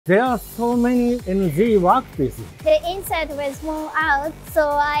There are so many NZ workpieces. The insert was worn out, so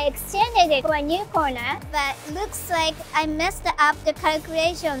I extended it to a new corner, but looks like I messed up the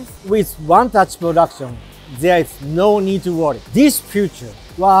calculations. With one-touch production, there is no need to worry. This feature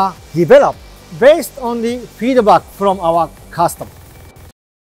was developed based on the feedback from our customers.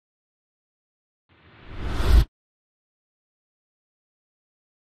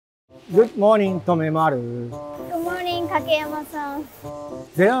 Good morning, Tomemaru. Good morning, Kakeyama-san.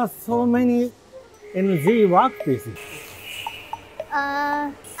 There are so many NZ workpieces.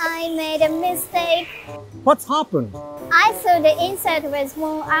 I made a mistake. What's happened? I saw the insert was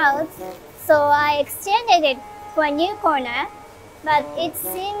worn out, so I extended it to a new corner, but it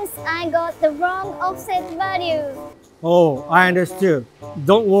seems I got the wrong offset value. Oh, I understood.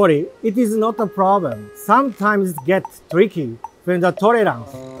 Don't worry, it is not a problem. Sometimes it gets tricky when the tolerance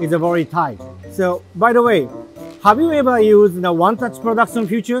is very tight. So, by the way, have you ever used the one-touch production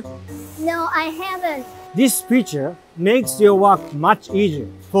feature? No, I haven't. This feature makes your work much easier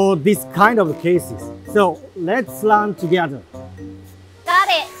for this kind of cases. So, let's learn together. Got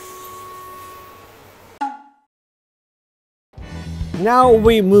it. Now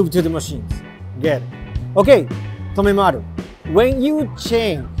we move to the machines. Get it? Okay, Tomemaru, when you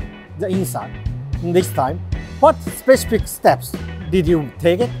change the insert this time, what specific steps did you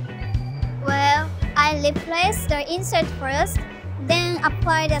take it? Well, I replaced the insert first, then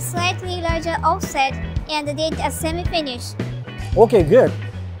applied a slightly larger offset and did a semi-finish. Okay, good.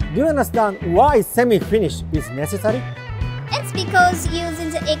 Do you understand why semi-finish is necessary? It's because using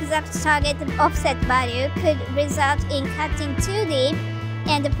the exact target offset value could result in cutting too deep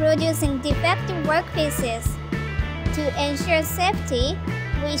and producing defective workpieces. To ensure safety,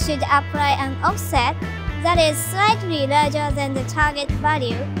 we should apply an offset that is slightly larger than the target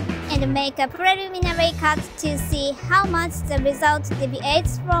value and make a preliminary cut to see how much the result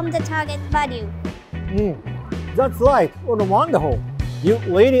deviates from the target value. That's right. Oh, wonderful. You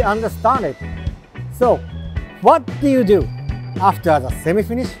really understand it. So, what do you do after the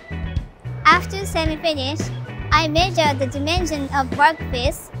semi-finish? After semi-finish, I measured the dimension of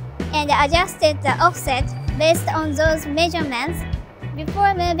workpiece and adjusted the offset based on those measurements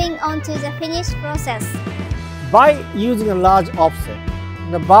before moving on to the finish process. By using a large offset,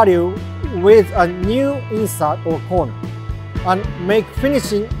 the value with a new insert or corner, and make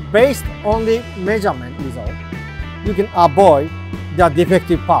finishing based on the measurement result, you can avoid the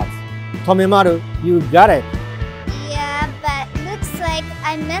defective parts. Tomemaru, you got it. Yeah, but looks like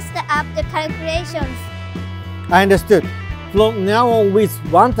I messed up the calculations. I understood. From now on with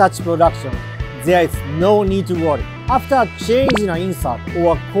one-touch production, there is no need to worry. After changing an insert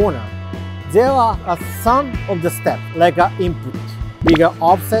or a corner, there are some of the steps like input, bigger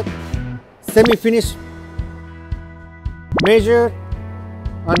offset, semi-finish, measure,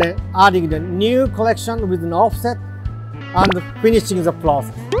 and then adding the new collection with an offset and finishing the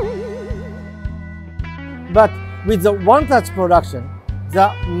process. But with the one-touch production,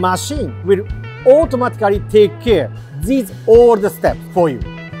 the machine will automatically take care of these all the steps for you.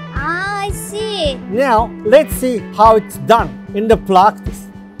 Ah, I see. Now, let's see how it's done in the practice.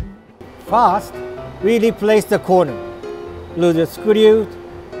 First, we replace the corner, lose the screw,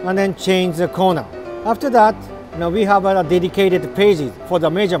 and then change the corner. After that, now we have a dedicated pages for the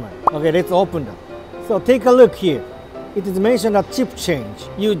measurement. Okay, let's open them. So take a look here. It is mentioned a chip change.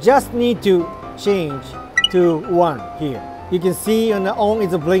 You just need to change to 1 here. You can see on the on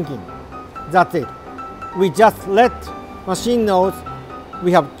is blinking. That's it. We just let machine knows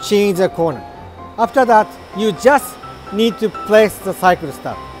we have changed the corner. After that, you just need to place the cycle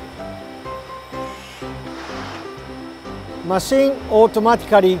step. Machine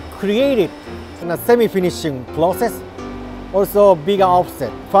automatically created a semi-finishing process, also bigger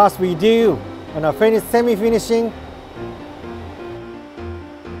offset. First we do finish semi-finishing,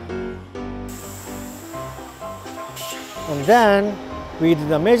 and then we do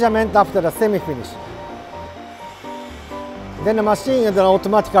the measurement after the semi-finish. Then the machine is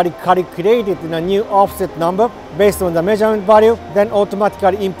automatically calculated in a new offset number based on the measurement value, then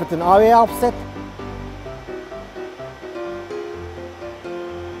automatically input an away offset.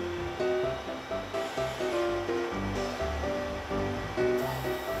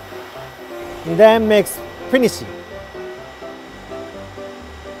 And then makes finishing.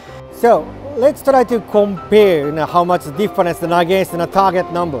 So let's try to compare how much difference against the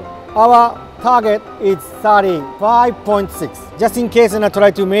target number. Our target is 35.6. Just in case I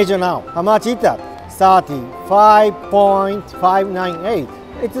try to measure now. How much is that? 35.598.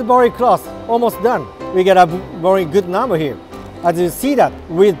 It's very close, almost done. We get a very good number here. As you see that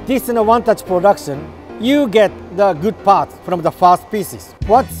with this one-touch production, you get the good parts from the first pieces.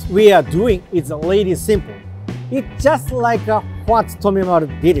 What we are doing is really simple. It's just like what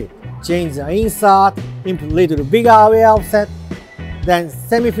Tomemaru did it. Change the insert, input little bigger way offset, then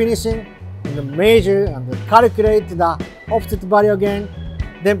semi-finishing, and measure and calculate the offset value again,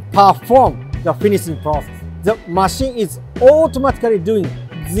 then perform the finishing process. The machine is automatically doing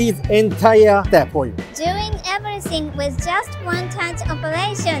this entire step for you. Doing everything with just one touch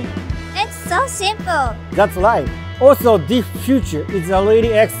operation. It's so simple. That's right. Also, this feature is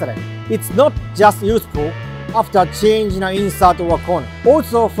really excellent. It's not just useful after changing the insert or corner.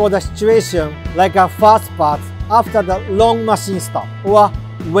 Also for the situation like a fast parts after the long machine stop, or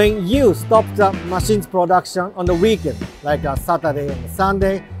when you stop the machine's production on the weekend, like a Saturday and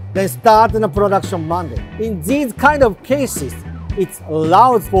Sunday, then start the production Monday. In these kind of cases, it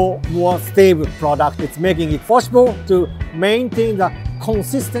allows for more stable product. It's making it possible to maintain the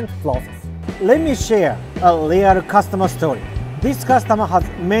consistent process. Let me share a real customer story. This customer has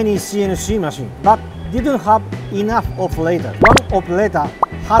many CNC machines, but didn't have enough operators. One operator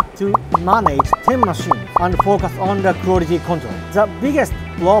had to manage 10 machines and focus on the quality control. The biggest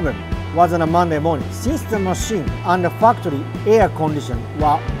problem was on a Monday morning, since the machine and the factory air condition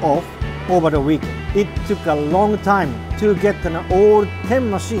were off over the weekend. It took a long time to get all 10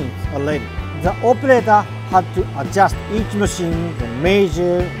 machines ready. The operator had to adjust each machine,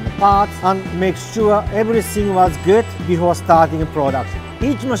 measure the parts, and make sure everything was good before starting production.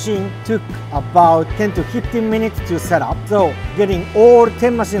 Each machine took about 10 to 15 minutes to set up, so getting all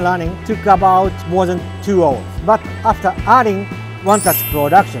 10 machines running took about more than 2 hours. But after adding one-touch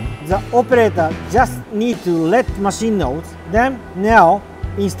production, the operator just need to let machine know. Then now,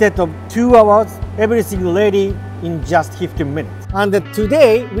 instead of 2 hours, everything ready in just 15 minutes. And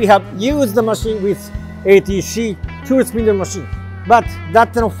today we have used the machine with ATC tool spindle machine. But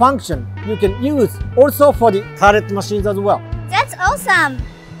that function you can use also for the turret machines as well. That's awesome!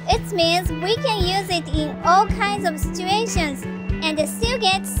 It means we can use it in all kinds of situations and still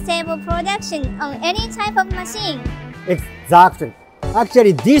get stable production on any type of machine. Exactly.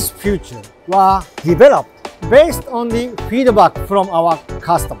 Actually, this feature was developed based on the feedback from our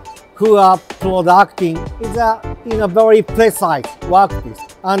customers who are producing in a very precise workpiece.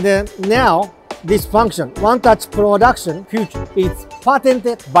 And now this function, one-touch production feature, is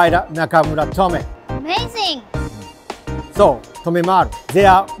patented by the Nakamura-Tome. Amazing! So, Tomemaru, there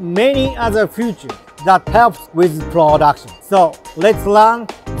are many other features that help with production. So, let's learn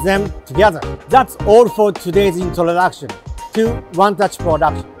them together. That's all for today's introduction to one-touch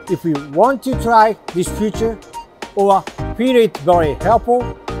production. If you want to try this feature or feel it very helpful,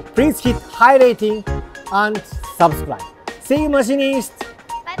 please hit high rating and subscribe. See you, machinists!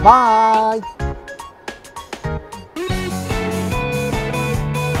 Bye-bye. Bye.